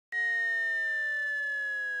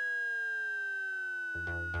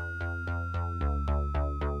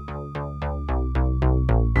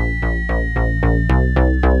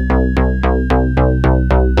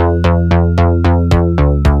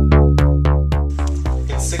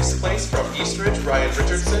6th place from Eastridge, Ryan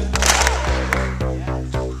Richardson.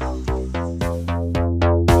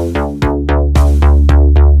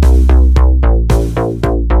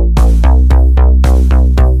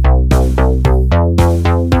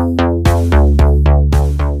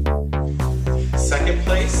 2nd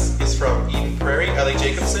place is from Eden Prairie, Ellie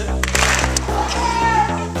Jacobson.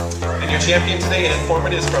 And your champion today in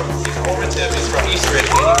informative is from Eastridge, Amy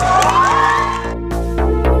Coffin.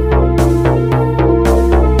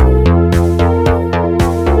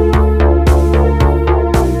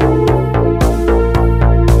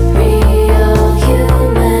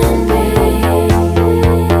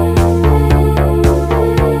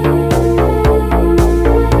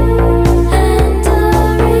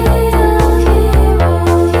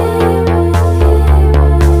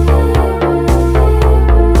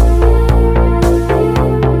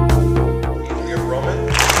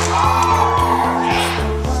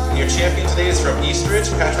 Champion today is from Eastridge,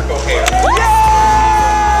 Patrick O'Hare.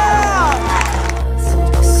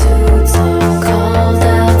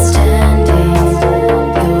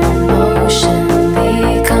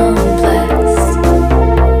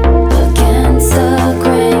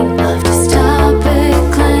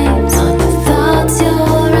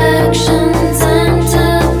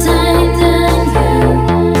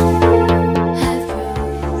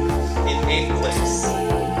 In 8th place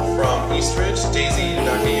from Eastridge, Daisy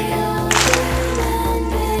Nagayemi.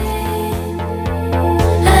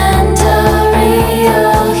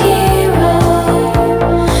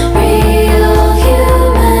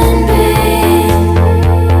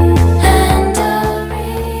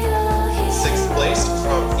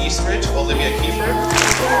 Eastridge, Olivia Kiefer.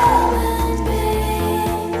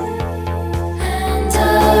 And a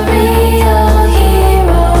real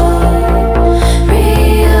hero,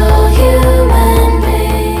 real human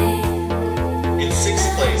being. In 6th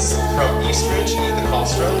place from Eastridge, Ethan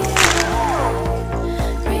Hallstrom.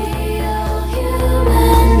 Real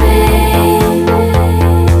human being.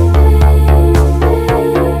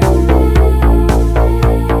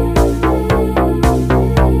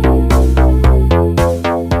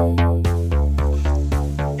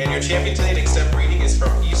 And your champion today in extemp reading is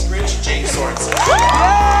from Eastridge, Jake Sorensen.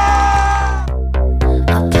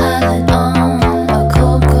 A pilot on a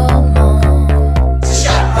cold, cold morn.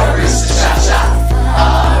 Shot, a rooster shot, shot. A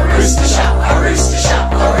rooster shot, a rooster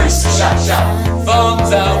shot, a rooster shot, shot.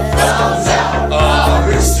 Thumbs out, thumbs out. A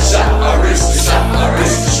rooster shot, a rooster shot, a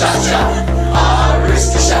rooster shot, shot. A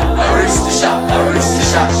rooster shot, a rooster shot, a rooster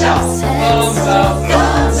shot, shot. Thumbs out,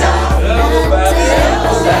 thumbs out. Elbow back,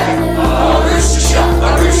 elbow back. A rooster shot, a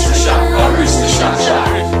rooster shot, a rooster shot, shot.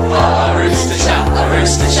 A rooster shot, a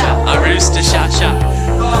rooster shot, a rooster shot, shot.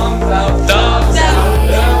 Thumbs out, thumbs out.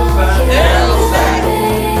 Elbow back, elbow back.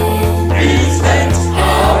 Knees bent. A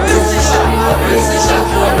rooster shot, a rooster shot,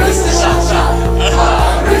 a rooster shot, shot. A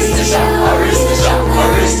rooster shot, a rooster shot, a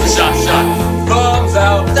rooster shot, shot. Thumbs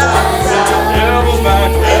out, thumbs out. Elbows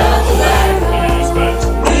back, elbows back. Knees bent,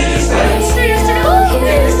 knees bent. Knees to go,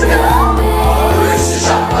 knees to go. A rooster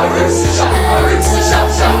shot, a rooster shot, a rooster shot,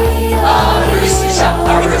 shot. A rooster shot,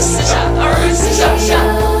 a rooster shot, a rooster shot, shot.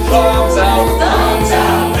 Thumbs out, thumbs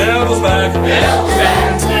out. Elbows back, elbows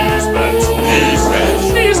back. Knees bent, knees bent.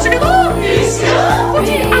 Knees to go, knees to go.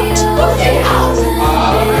 Boogie out, boogie out.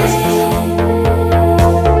 A rooster shot.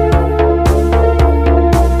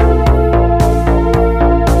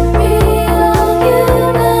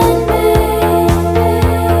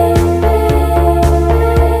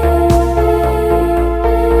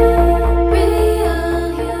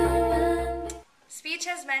 Speech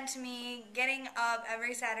has meant to me getting up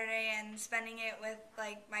every Saturday and spending it with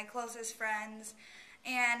like my closest friends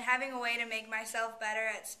and having a way to make myself better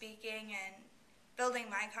at speaking and building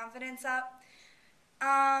my confidence up.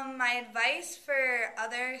 My advice for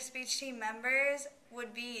other speech team members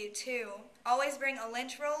would be to always bring a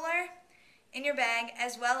lint roller in your bag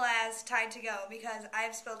as well as Tide to Go, because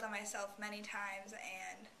I've spilled on myself many times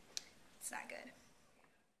and it's not good.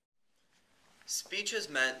 Speech has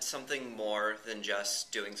meant something more than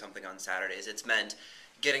just doing something on Saturdays. It's meant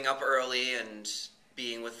getting up early and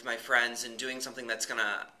being with my friends and doing something that's going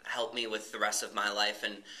to help me with the rest of my life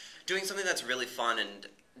and doing something that's really fun and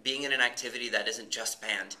being in an activity that isn't just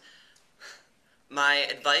band. My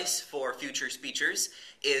advice for future speechers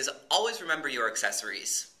is always remember your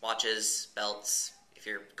accessories. Watches, belts, if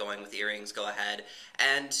you're going with earrings, go ahead.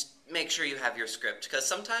 And make sure you have your script, because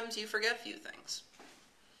sometimes you forget a few things.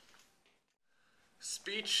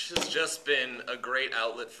 Speech has just been a great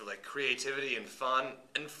outlet for like creativity and fun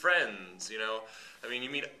and friends, you know? I mean, you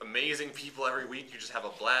meet amazing people every week, you just have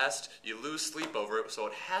a blast, you lose sleep over it, so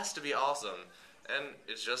it has to be awesome. and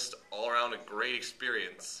it's just all around a great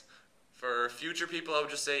experience. For future people, I would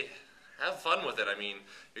just say, have fun with it. I mean,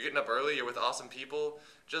 you're getting up early, you're with awesome people,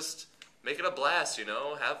 just make it a blast, you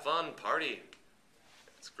know, have fun, party.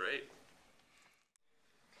 It's great.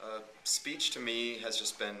 Speech to me has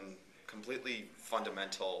just been completely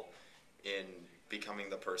fundamental in becoming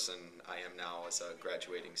the person I am now as a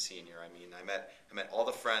graduating senior. I mean, I met all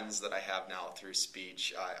the friends that I have now through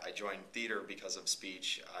speech. I joined theater because of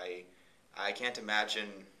speech. I can't imagine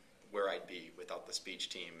where I'd be without the speech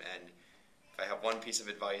team. And if I have one piece of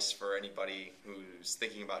advice for anybody who's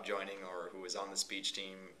thinking about joining or who is on the speech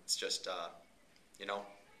team, it's just, you know,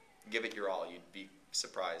 give it your all. You'd be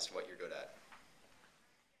surprised what you're good at.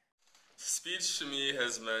 Speech to me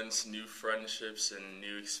has meant new friendships and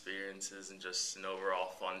new experiences and just an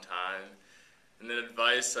overall fun time. And the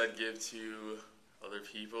advice I'd give to other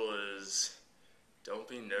people is don't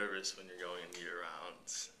be nervous when you're going in meet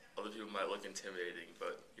rounds. Other people might look intimidating,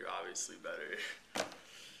 but you're obviously better.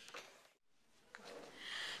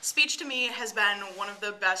 Speech to me has been one of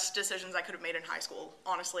the best decisions I could have made in high school,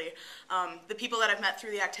 honestly. The people that I've met through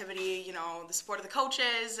the activity, you know, the support of the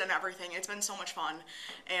coaches and everything, it's been so much fun,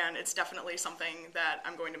 and it's definitely something that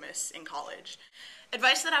I'm going to miss in college.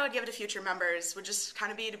 Advice that I would give to future members would just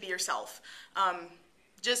kind of be to be yourself.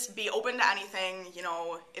 Just be open to anything, you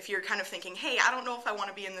know, if you're kind of thinking, hey, I don't know if I want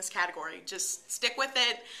to be in this category, just stick with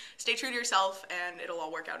it, stay true to yourself, and it'll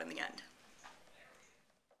all work out in the end.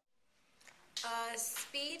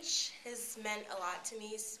 Speech has meant a lot to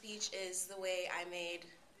me. Speech is the way I made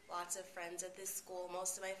lots of friends at this school.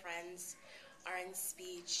 Most of my friends are in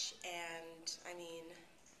speech, and I mean,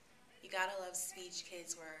 you gotta love speech.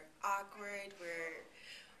 Kids, we're awkward, we're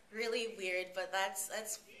really weird, but that's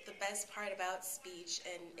the best part about speech,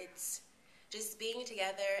 and it's just being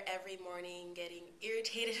together every morning, getting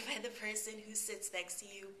irritated by the person who sits next to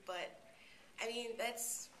you, but I mean,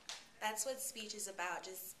 that's what speech is about,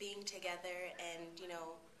 just being together and, you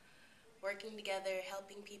know, working together,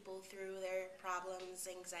 helping people through their problems,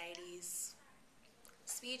 anxieties.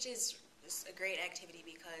 Speech is just a great activity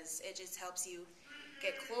because it just helps you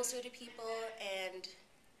get closer to people and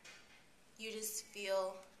you just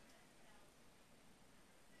feel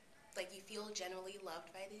like you feel generally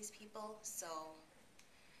loved by these people. So,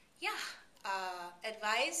 yeah,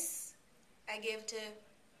 advice I give to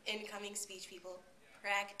incoming speech people.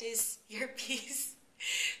 Practice your piece,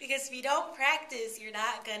 because if you don't practice, you're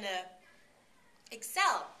not gonna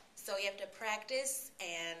excel. So you have to practice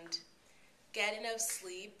and get enough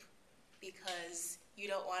sleep, because you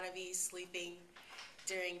don't want to be sleeping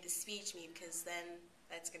during the speech meet, because then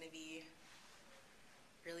that's gonna be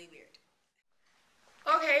really weird.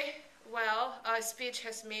 Okay, well, speech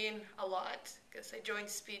has meant a lot, because I joined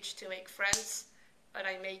speech to make friends, but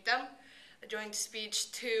I made them. I joined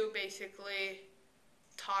speech to basically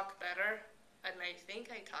talk better, and I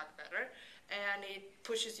think I talk better, and it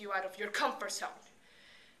pushes you out of your comfort zone,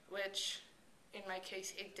 which in my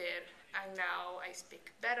case it did, and now I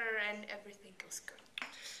speak better and everything goes good.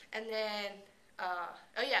 And then,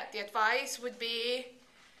 the advice would be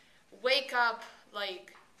wake up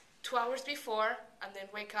like 2 hours before and then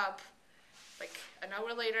wake up like an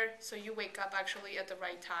hour later, so you wake up actually at the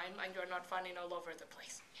right time and you're not running all over the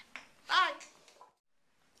place. Yeah. Bye!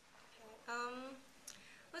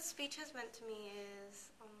 What speech has meant to me is,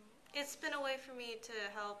 it's been a way for me to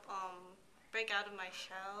help break out of my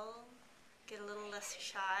shell, get a little less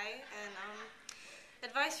shy, and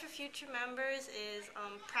advice for future members is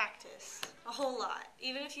practice a whole lot.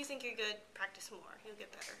 Even if you think you're good, practice more. You'll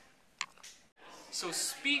get better. So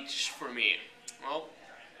speech for me, well,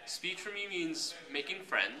 speech for me means making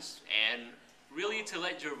friends and really to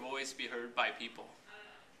let your voice be heard by people.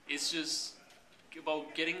 It's just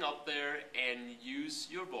about getting up there and use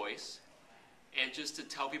your voice and just to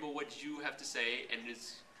tell people what you have to say, and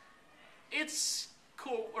it's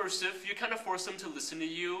coercive. You kind of force them to listen to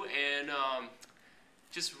you and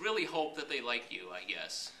just really hope that they like you, I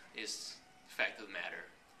guess, is the fact of the matter.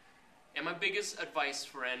 And my biggest advice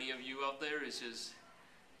for any of you out there is just,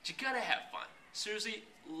 you gotta have fun. Seriously,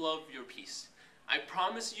 love your piece. I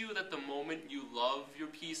promise you that the moment you love your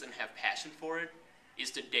piece and have passion for it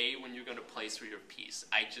is the day when you're gonna place for your piece.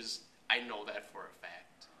 I know that for a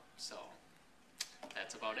fact. So,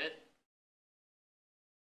 that's about it.